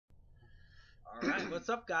What's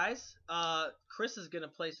up, guys? Chris is gonna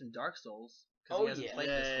play some Dark Souls because Oh, he hasn't yeah. played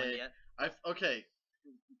this one yet. Okay.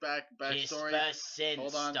 His Backstory. first sin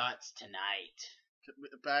Hold on. starts tonight.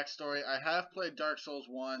 Backstory. I have played Dark Souls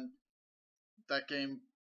 1. That game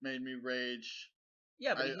made me rage.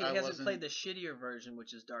 Yeah, but he hasn't wasn't- played the shittier version,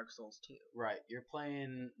 which is Dark Souls 2. Right, you're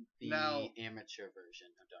playing the Now- amateur version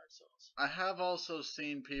of Dark Souls. I have also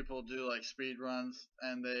seen people do like speed runs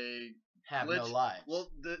and they Have glitch. no lives. Well,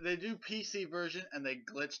 they do PC version and they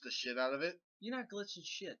glitch the shit out of it. You're not glitching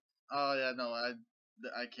shit. Oh yeah, no,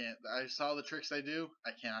 I can't. I saw the tricks they do.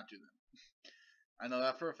 I cannot do them. I know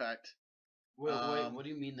that for a fact. Wait, what do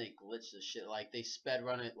you mean they glitch the shit? Like they sped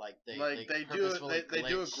run it? Like they do they do a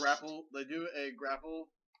glitched? grapple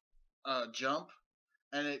jump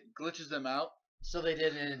and it glitches them out. So they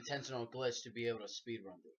did an intentional glitch to be able to speed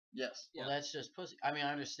run it. Yes. Well, Yeah. that's just pussy. I mean,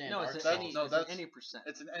 I understand. No, Dark it's Souls. an any percent.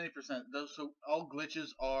 It's an any percent. So all glitches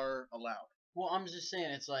are allowed. Well, I'm just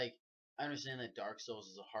saying, it's like I understand that Dark Souls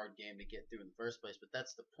is a hard game to get through in the first place, but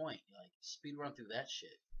that's the point. Like speed run through that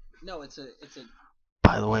shit. No, it's a.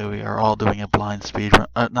 By the way, we are all doing a blind speed run.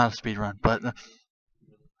 Not a speed run, but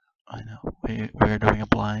I know we're doing a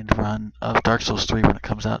blind run of Dark Souls 3 when it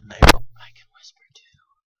comes out in April. I can whisper too.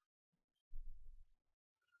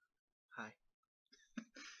 Hi.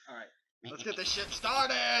 All right. Let's get this shit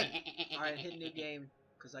started. All right. Hit new game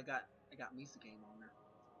because I got Misa game on there.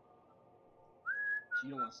 So you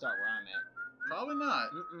don't want to start where I'm at. Probably not.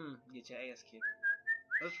 Get your ass kicked.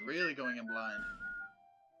 That's really going in blind.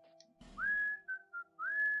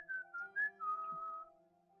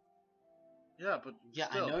 Yeah, but Yeah,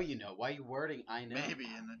 still, I know you know. Why are you wording I know? maybe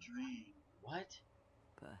in a dream. What?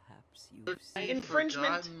 Perhaps you've seen Infringement.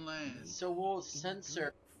 Forgotten land. So we'll in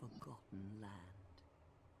censor. great forgotten land.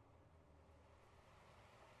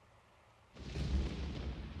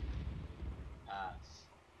 Pass.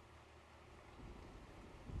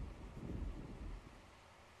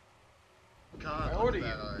 God, I look order at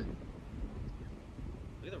that you. art.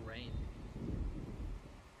 Look at the rain.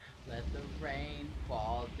 Let the rain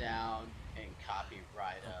fall down and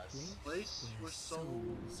copyright us. Place where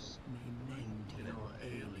souls may mend in your our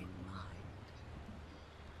ailing mind.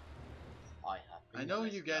 I know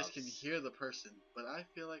you guys can hear the person, but I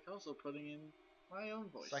feel like also putting in my own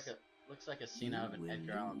voice. It's like looks like a scene out of an You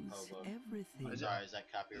Edgar will Allan lose Poe book. everything. I'm sorry, is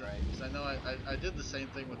that copyright? 'Cause I know I did the same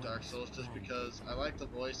thing with Dark Souls just because I like the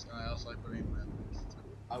voice and I also like putting in my own voice.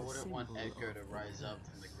 I wouldn't want symbol Edgar of to the rise up earth.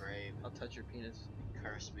 from the grave I'll touch your penis. and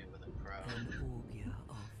curse me with a crow. An augur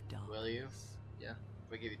of darkness. Will you? Yeah.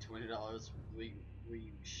 If I give you $20, will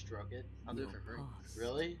you stroke it? I'll do it Your for free. past,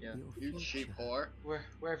 Really? Yeah. your You cheap future, whore.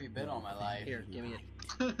 Where have you been all my life? Here, give me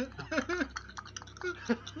it.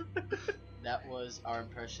 That was our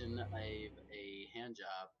impression of a hand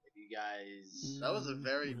job. If you guys, That was a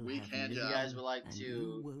very will weak have hand if lived you job. guys would like and to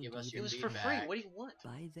you will give us be your It was the for free. feedback, What do you want?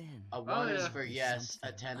 By then, a 1 is yeah. for be yes, a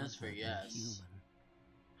something 10 is for other than yes. human.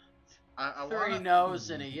 I 3 wanna, no's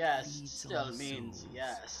and a Food yes feeds still our means souls.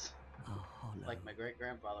 yes. A hollow. Like my great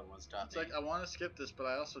grandfather once taught it's me. like I want to skip this, but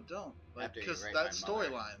I also don't. Like, After you because rape that my mother.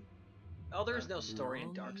 storyline. Oh, there is no story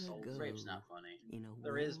in Dark Long Souls. ago. Rape's not funny. In a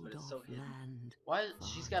There is, world but it's so of hidden. land Why?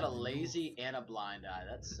 She's got a far to the lazy and a blind eye.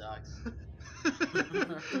 That sucks.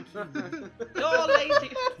 You're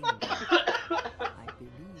lazy. I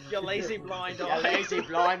believe You lazy blind You eye. lazy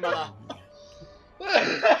blind mother.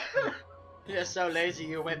 You're so lazy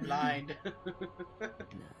you went blind. No,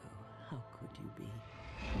 how could you be?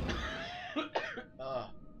 Ugh.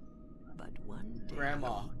 But one day,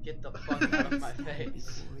 Grandma, get the fuck out of my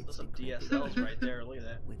face. before Those it's some decrepit, DSLs right there. Look at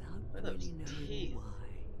that. without Look at those really knowing teeth. why.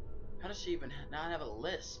 How does she even not have a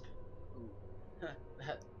lisp?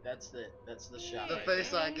 That's the shot. The right face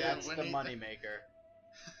there. I give That's when the he- money maker.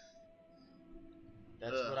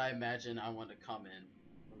 That's Ugh. what I imagine I want to come in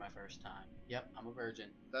for my first time. Yep, I'm a virgin.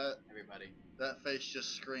 Everybody. That face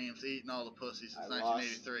just screams eating all the pussy since I lost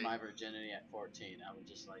 1983. my virginity at 14. I would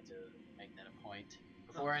just like to make that a point.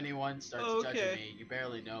 Before anyone starts Okay. judging me, you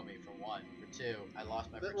barely know me, for one. For two, I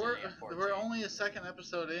lost my We're, virginity at 14. we're only a second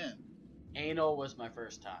episode in. Anal was my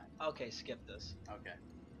first time. Okay, skip this. Okay.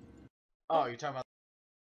 Oh, you're talking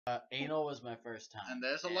about... anal was my first time. And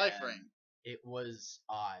there's a life and ring. It was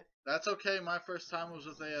odd. That's okay. My first time was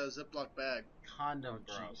with a Ziploc bag. Condom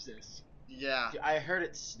broke. Jesus. Yeah. Dude, I heard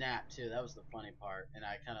it snap too. That was the funny part, and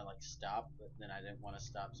I kind of like stopped, but then I didn't want to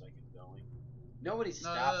stop, so I kept going. Nobody No,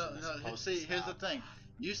 stops when no, they're no. supposed See, to here's the stop. thing.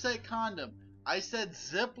 You say condom. I said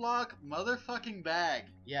Ziploc motherfucking bag.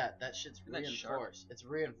 Yeah, that shit's Isn't that sharp? reinforced. It's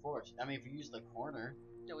reinforced. I mean, if you use the corner,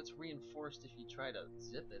 No, it's reinforced if you try to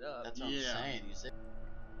zip it up. that's what I'm Yeah. saying. You zip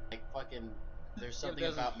like fucking there's Yeah, but something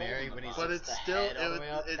there's a about hole Mary in the when he bottom. But sits it's the still head all the way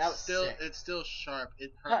up. That was sick. it's still sharp.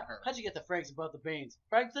 It hurt her. How'd you get the Franks above the beans?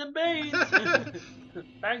 Franks and beans!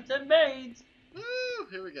 Franks and beans! Woo!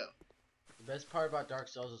 Here we go. The best part about Dark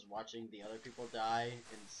Souls is watching the other people die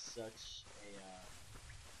in such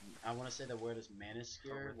a, I want to say the word is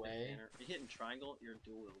maniscure Horrific way. manner. Are you hitting triangle? You're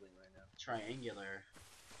dual wielding right now. Triangular.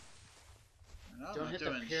 No, I'm Don't not hit the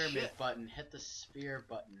doing pyramid shit. button, hit the spear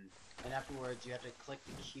button. And afterwards you have to click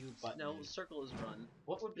the Q button. No, circle is run.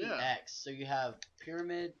 What would be Yeah. X? So you have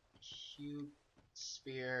pyramid, Q,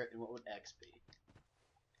 spear, and what would X be?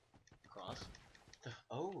 Cross.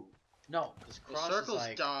 Oh. No, because Well, cross circle's is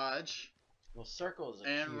like... dodge Well, circle is a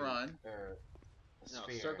and cube, run. or a No,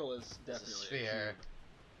 sphere. circle is It's definitely a sphere.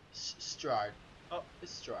 Stride. Oh.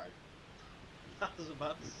 It's Stride. I was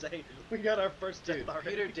about to say, we got our first Dude, death already.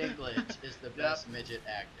 Peter Dinklage is the best midget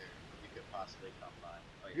actor you could possibly come by.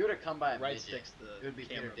 If you were to come by a Right midget, sticks the it would be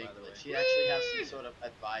camera, Peter by the way. Dinklage. He actually has some sort of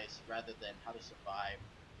advice rather than how to survive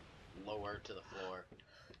lower to the floor.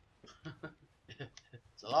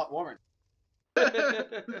 It's a lot warmer.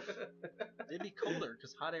 They'd be colder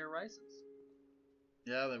because hot air rises.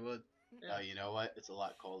 Yeah, they would. Oh, you know what? It's a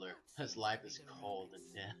lot colder. His life is cold and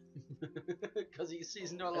dead. Because he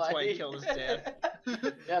sees no light. That's why he killed his dad. Yeah,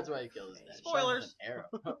 that's why he killed his dad. Shot him with Spoilers. an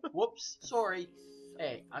arrow. Whoops. Sorry.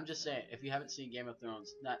 Hey, I'm just saying, if you haven't seen Game of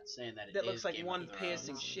Thrones, not saying that it That is looks like Game one of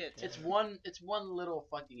piercing Thrones. shit. It's one little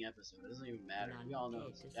fucking episode. It doesn't even matter. We all know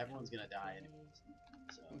everyone's gonna die anyways.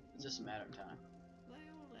 So it's just a matter of time. They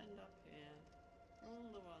all end up here.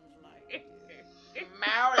 All the ones like you.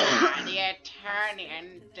 Maula, the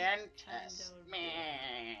Eternian Dentist.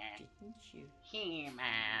 Didn't you?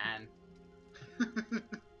 He-Man.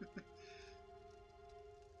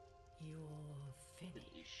 You're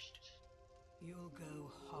finished. You'll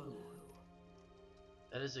go hollow.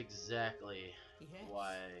 That is exactly Yes.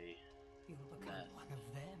 why You'll become that one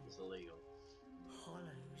of them. it's illegal.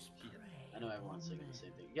 Hollows prey. I know everyone's upon saying the men.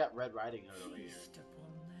 same thing. You got Red Riding Hood over here. Feast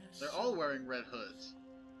upon their They're all soul. wearing red hoods.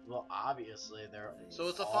 Well, obviously they're So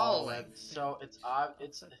it's a all following. red- So it's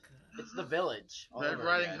it's the village. all Red over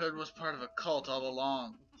Riding again. Hood was part of a cult all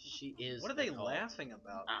along. She is. What are the they cult. laughing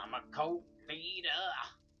about? I'm a cult leader.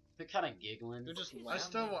 They're kind of giggling. They're just I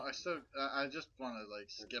just want to like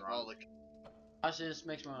skip all the. Actually, this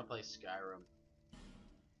makes me want to play Skyrim.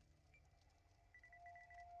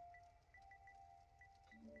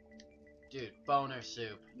 Dude, boner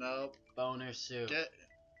soup. Nope. Boner soup. Get.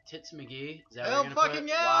 Tits McGee? Is that Hell what you're gonna fucking put?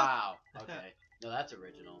 yeah! Wow. Okay. No, that's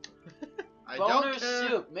original. I Boner don't care.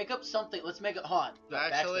 soup. Make up something. Let's make it. Hold on.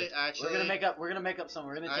 Actually, Backspace. We're gonna make up. We're gonna make up something.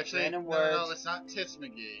 We're gonna take Actually, random no, words. no, it's not Tits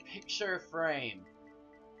McGee. Picture frame.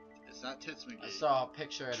 It's not Tits McGee. I saw a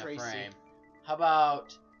picture in Tracy. a frame. How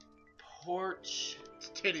about porch It's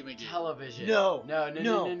Titty McGee. television? No.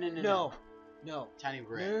 No. No. Tiny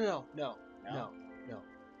Rick. No. No?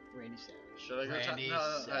 Randy Savage. Should I go? Randy No,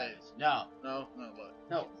 no, hey, Savage. No. no, no, what?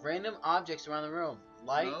 No. Random objects around the room.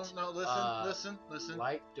 Light. No, listen.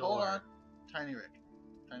 Light door. Hold on. Tiny Rick.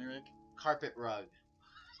 Tiny Rick. Carpet rug.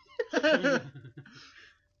 That's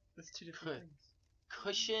two different things.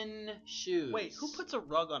 Cushion shoes. Wait, who puts a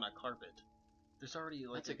rug on a carpet? There's already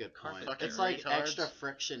like That's a good point. carpet Fucking It's like retards. extra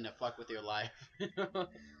friction to fuck with your life.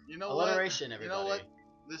 You know Alliteration, what? everybody. You know what?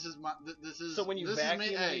 This is my. This is. So when you this is vacuum,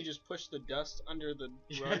 me, hey, you just push the dust under the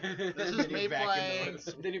rug. This is Then you me vacuum playing-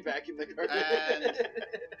 Then you vacuum the carpet. And-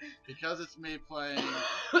 because it's me playing.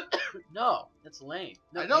 No, that's lame.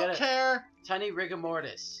 No, I you don't gotta- care. Tiny rigor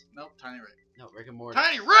mortis. Nope, Tiny Rick. No, rigor mortis.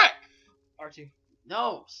 Tiny Rick. Archie.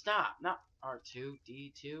 No, stop. Not R2,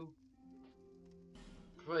 D2.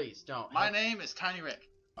 Please don't. My Help- name is Tiny Rick.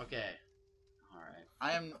 Okay. Alright.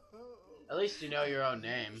 I am. At least you know your own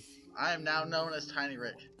name. I am now known as Tiny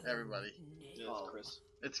Rick. Everybody. Yeah, Oh. it's Chris.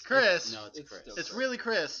 It's Chris. No, it's It's Chris. still It's really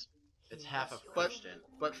Chris. It's half a But- Christian.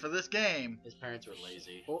 But for this game, His parents were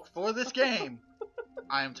lazy. for this game,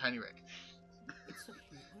 I am Tiny Rick. It's a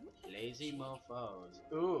human. Lazy mofos.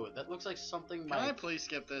 Ooh, that looks like something Can I my please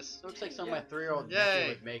skip this? looks like something my 3-year-old Yay. nephew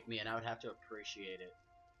would make me, and I would have to appreciate it.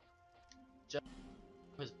 Just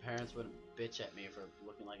his parents wouldn't bitch at me for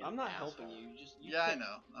looking like an I'm not asshole. helping you. You just you Yeah, I pick-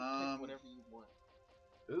 know. pick whatever you want.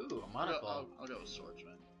 Ooh, a monocle. I'll go with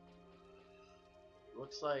Swordsman.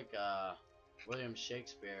 Looks like William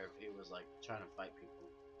Shakespeare if he was like trying to fight people.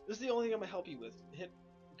 This is the only thing I'm gonna help you with.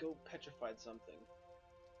 Go petrified something.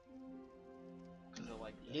 Cause I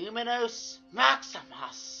like that. Luminous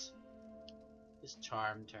Maximus. His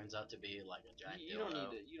charm turns out to be like a giant You don't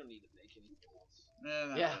dildo. need to. You don't need to make any goals.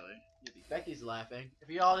 Not Yeah. really. You'll be Becky's laughing. If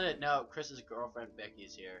y'all didn't know, Chris's girlfriend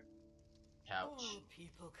Becky's here. Couch. All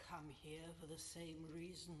people come here for the same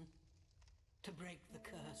reason. To break the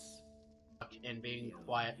curse. and being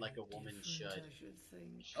quiet like a woman should.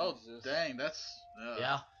 Oh, Jesus. dang, that's.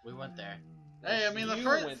 Yeah, we went there. Hey, I mean, the You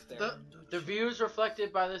first. went there. The views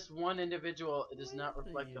reflected by this one individual, it does not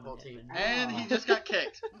reflect the whole team. And he just got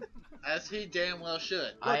kicked. As he damn well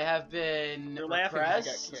should. I have been You're laughing 'cause you got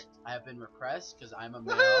repressed. kicked. I have been repressed because I'm a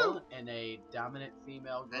Woohoo! male in a dominant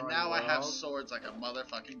female growing And now I have world. swords like a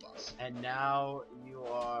motherfucking boss. And now you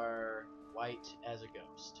are white as a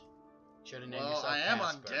ghost. Should have named Well, yourself I am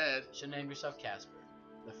Casper. undead. Should have named yourself Casper,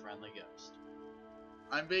 the friendly ghost.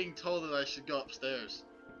 I'm being told that I should go upstairs.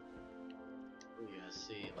 We're gonna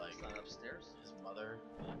see like It's not upstairs. his mother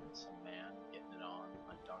and some man getting it on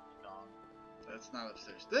like Donkey Kong. That's not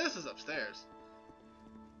upstairs. This is upstairs.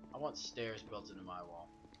 I want stairs built into my wall.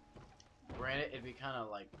 Granted, it'd be kind of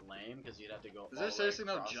like lame because you'd have to go Is all there the way seriously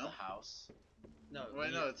no across jump? the house. No. Wait,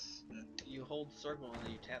 you, no, it's. You hold circle and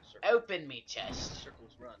then you tap circle. Open me chest.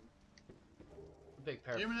 Circles run. A big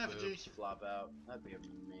pair Human of effigy. boobs flop out. That'd be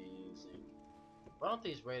amazing. Why don't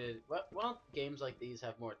these rated? Why don't games like these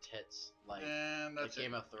have more tits? Like And that's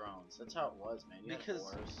Game it. of Thrones. That's how it was, man. You had Because-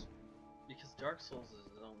 wars. Because Dark Souls is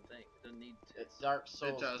its own thing. It doesn't need tits. Dark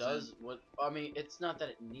Souls doesn't. does what? I mean, it's not that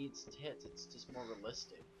it needs tits. It's just more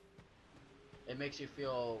realistic. It makes you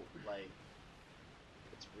feel like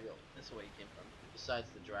it's real. That's the way it came from. Besides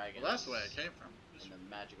the dragons. Well, that's the way it came from. And the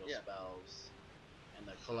magical Yeah. spells. And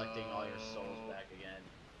the collecting all your souls So- back again.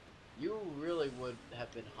 You really would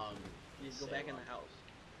have been hung. You go back in the Salem. house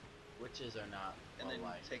Witches are not and then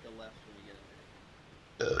alike. take a left when you get in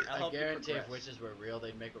there. I'll I help you guarantee if progress. witches were real,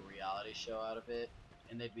 they'd make a reality show out of it,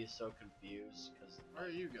 and they'd be so confused because Where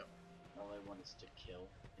you go? all they want is to kill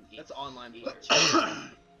and eat. That's online eat players.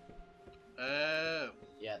 children. Oh,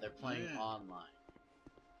 Yeah, they're playing Yeah. online.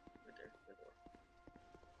 Right there. Right there.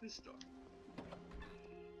 this door.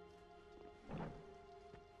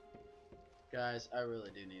 Guys, I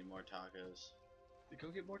really do need more tacos. Go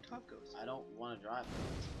get more tacos. I don't want to drive.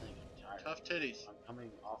 That's the thing. I'm tired. Tough titties. I'm coming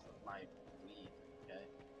off of my weed. Okay.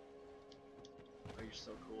 Oh, you're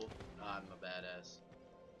so cool. I'm a badass.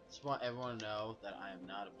 Just want everyone to know that I am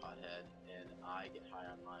not a pothead and I get high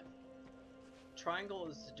on life. Triangle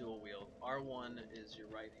is the dual wield. R1 is your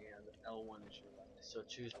right hand. L1 is your left. So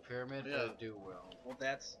choose pyramid Yeah. or do well. Well,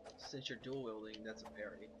 that's since you're dual wielding. That's a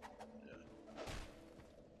parry.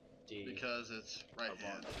 D. Because it's right I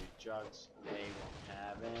want hand. to drugs. They won't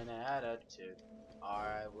have an attitude.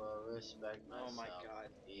 I will respect myself. Oh my god.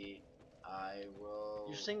 E. I will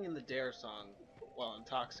You're singing the Dare song while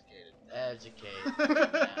intoxicated. educate.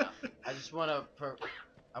 Yeah. I just want to.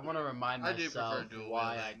 I want to remind I do prefer myself dual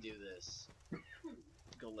why I wielding. do this.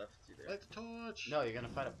 Go left through there. Light the torch. No, you're gonna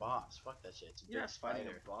fight a boss. Fuck that shit. It's a You're big not fighting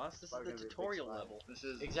spider. a boss. This Probably is the gonna be a big tutorial spider. level. This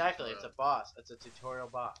is Exactly, it's a boss. It's a tutorial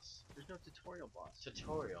boss. There's no tutorial boss.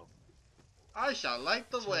 Tutorial. I shall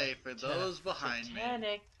light the way for Ta- those behind me.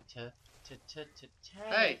 Titanic. Titanic.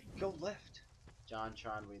 Hey, Go left. John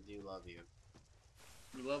Tron, we do love you.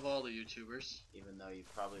 we love all the YouTubers. Even though you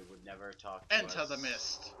probably would never talk to Enter us. the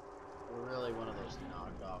mist. We're really one of those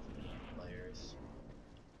knockoff players.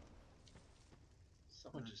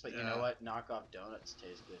 Someone just. But you Yeah. know what? Knockoff donuts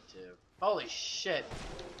taste good too. Holy shit!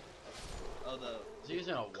 Oh, the. Is he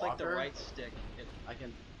using a Click walker? the right stick.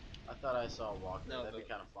 I thought I saw a walker. No, That'd be the-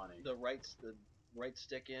 kind of funny. The right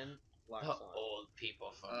stick in. Locks on. Old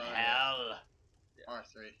people from Uh, hell.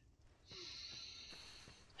 R3.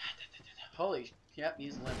 Holy, yep,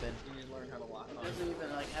 he's limping. You need to learn how to lock He on. doesn't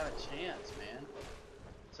even like have a chance, man.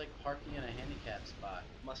 It's like parking in a handicap spot.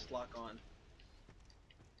 Must lock on.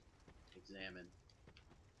 Examine.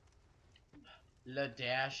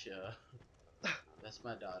 Ladasha. That's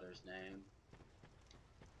my daughter's name.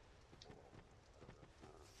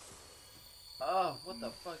 Oh, what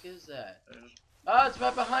the fuck is that? There's- Oh, it's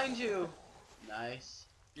right behind you! Nice.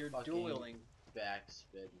 You're Fucking dual wielding.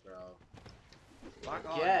 Backspin, bro. Lock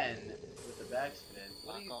on. Again, with the backspin.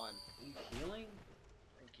 What Lock are you, on. are you healing?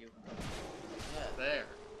 Thank you. Yeah. There.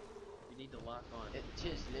 You need to lock on. It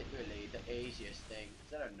is literally the easiest thing.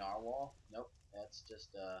 Is that a narwhal? Nope. That's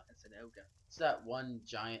just That's an ogre. it's that one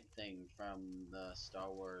giant thing from the Star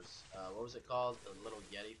Wars. What was it called? The little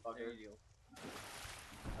Yeti There fucker. you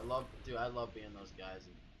go. I love being those guys.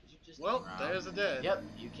 And you just Well, drown. there's a dead. Yep.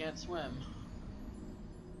 You can't swim.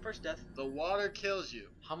 First death. The water kills you.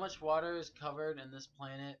 How much water is covered in this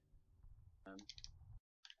planet?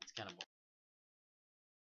 It's kind of.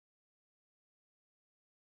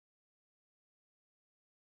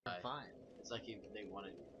 Right. Fine. It's like they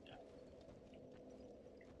wanted.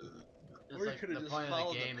 It's Or you like could've the just point of the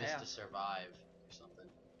followed the game is to path. survive or something.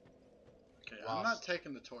 Okay, I'm not Whilst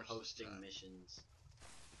taking the torch. this Hosting time. missions.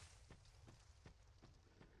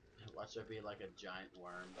 Watch there be like a giant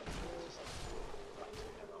worm. Just like, bites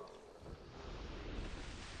your head off.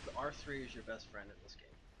 The R3 is your best friend in this game.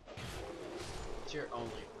 It's your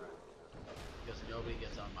only friend. Because nobody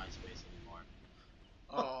gets on MySpace anymore.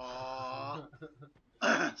 Aww.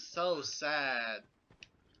 So sad.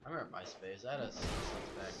 I remember MySpace. I had a Simpsons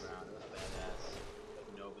background. It was badass. But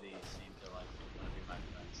nobody seemed to like want to be my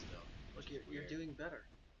friend still. Look, which is you're weird. doing better.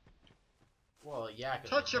 Well, yeah. 'Cause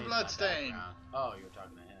Touch I your changed my bloodstain. background. Oh, you were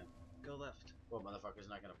talking to him. Go left. Well, motherfucker's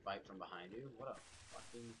not gonna fight from behind you. What a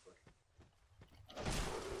fucking prick.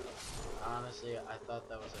 Honestly, I thought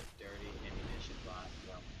that was a dirty ammunition bot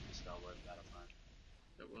from Star Wars Battlefront.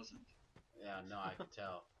 It wasn't. Yeah, no, I could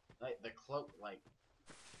tell. Like the cloak, like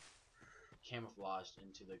camouflaged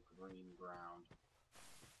into the green ground,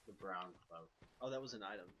 the brown cloak. Oh, that was an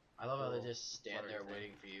item. I love how they Cool. just stand Flutter there thing.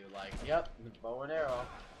 waiting for you. Like, yep, bow and arrow.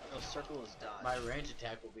 No, circle is dodge. My range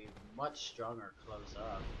attack will be much stronger close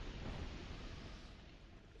up.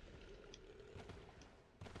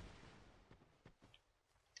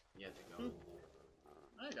 You have to go in there.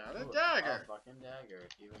 I got a Ooh, dagger. A fucking dagger.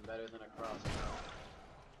 Even better than a crossbow.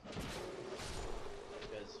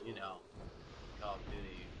 Because, you know, Call of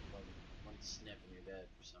Duty, one snip and you're dead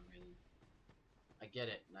for some reason. I get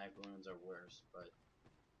it, knife wounds are worse, but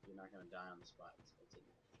you're not gonna die on the spot. So it's a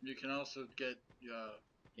You can also get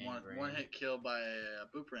gangrene. one hit kill by a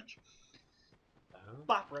boop wrench. Oh,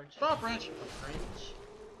 Bop wrench. Bop wrench. cringe.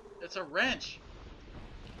 It's a wrench.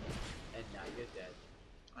 And now you're dead.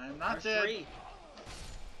 I am not dead. R3.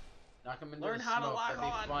 Knock him into Learn the how to smoke, lock that'd be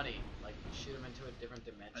on. funny. Like, shoot him into a different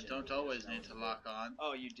dimension. I don't There's always no need to way. lock on.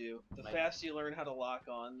 Oh, you do. The Like- faster you learn how to lock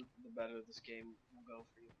on, the better this game will go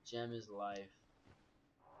for you. Gem is life.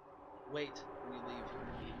 Wait when you leave.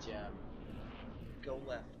 Be gem. Go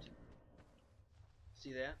left.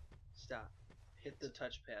 See that? Stop. Hit the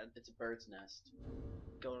touchpad. It's a bird's nest.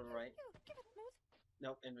 Go to the right.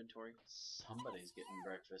 Nope, inventory. Somebody's getting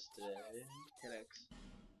breakfast today. Hit X.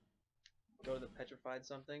 Go to the petrified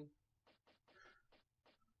something.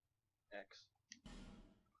 X.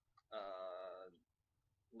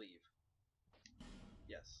 Leave.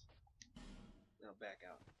 Yes. Now back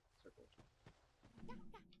out. Circle.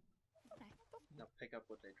 Now pick up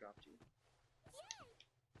what they dropped you.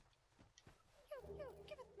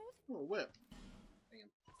 Oh, whip. I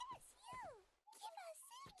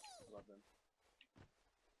love them.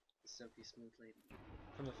 The silky smooth lady.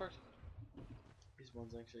 From the first one. These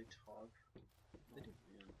ones actually talk. They do.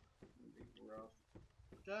 Yeah. It'd be rough.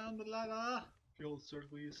 Down the ladder. The old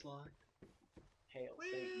circle you slide. Hail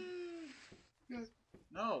Satan. Whee!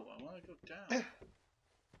 No, I want to go down.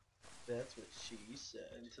 That's what she said.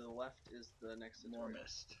 And to the left is the next More tutorial.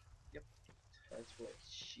 mist. That's what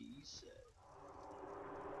she said.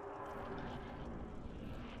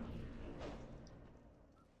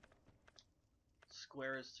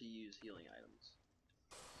 Square is to use healing items.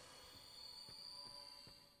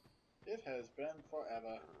 It has been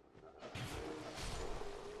forever.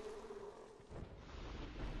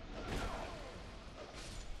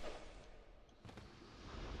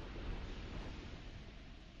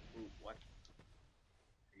 Ooh, what?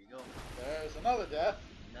 Here you go. There's another death.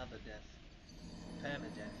 Another death.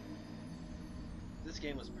 Permadeath. This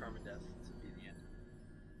game was permadeath to be the end.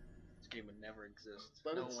 This game would never exist.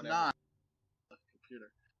 But No it's one not. The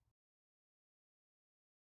computer.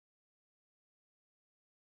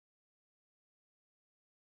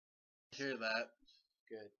 Hear that.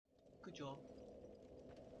 Good. Ever... Good job.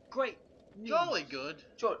 Great. News. Jolly good.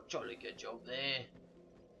 Jolly good job there.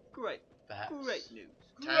 Great. Perhaps. Great news.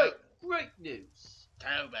 Ta- Great news.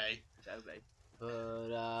 Toby. Toby. Put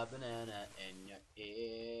a banana in your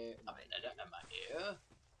ear. A banana in my ear.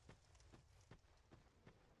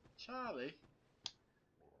 Charlie.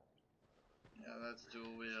 Yeah, that's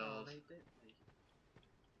dual wheels. Charlie Bentley.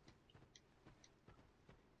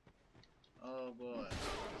 Oh boy.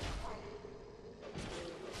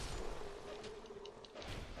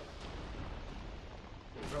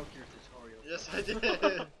 You broke your tutorial. Yes, I did. Nice.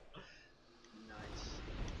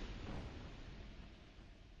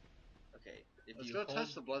 Okay, if Let's you go hold...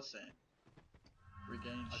 touch the bloodstain.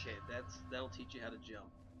 Regain. Okay, that'll teach you how to jump.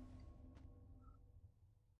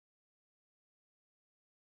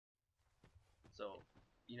 So,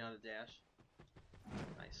 you know how to dash?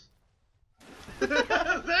 Nice.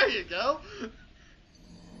 There you go.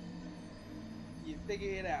 You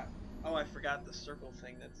figure it out. Oh, I forgot the circle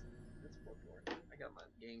thing. That's Bloodborne. I got my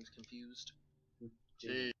games confused.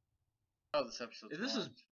 Gee. Oh, this episode's This is- long.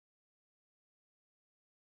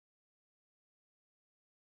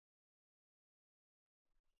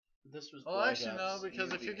 This was. Well, Black actually, no, Ops. because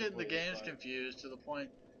You'd if be you're getting the completely games fine. confused to the point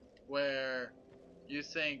where you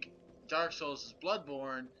think Dark Souls is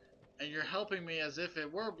Bloodborne, and you're helping me as if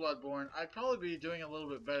it were Bloodborne, I'd probably be doing a little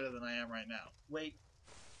bit better than I am right now. Wait.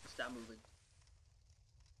 Stop moving.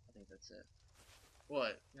 I think that's it.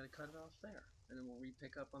 What? You gotta cut it off there, and then we'll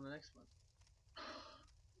re-pick up on the next one.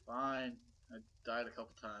 Fine. I died a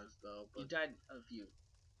couple times though, You but died a few.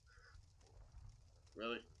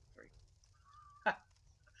 really?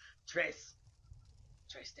 Trace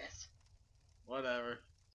this. Whatever.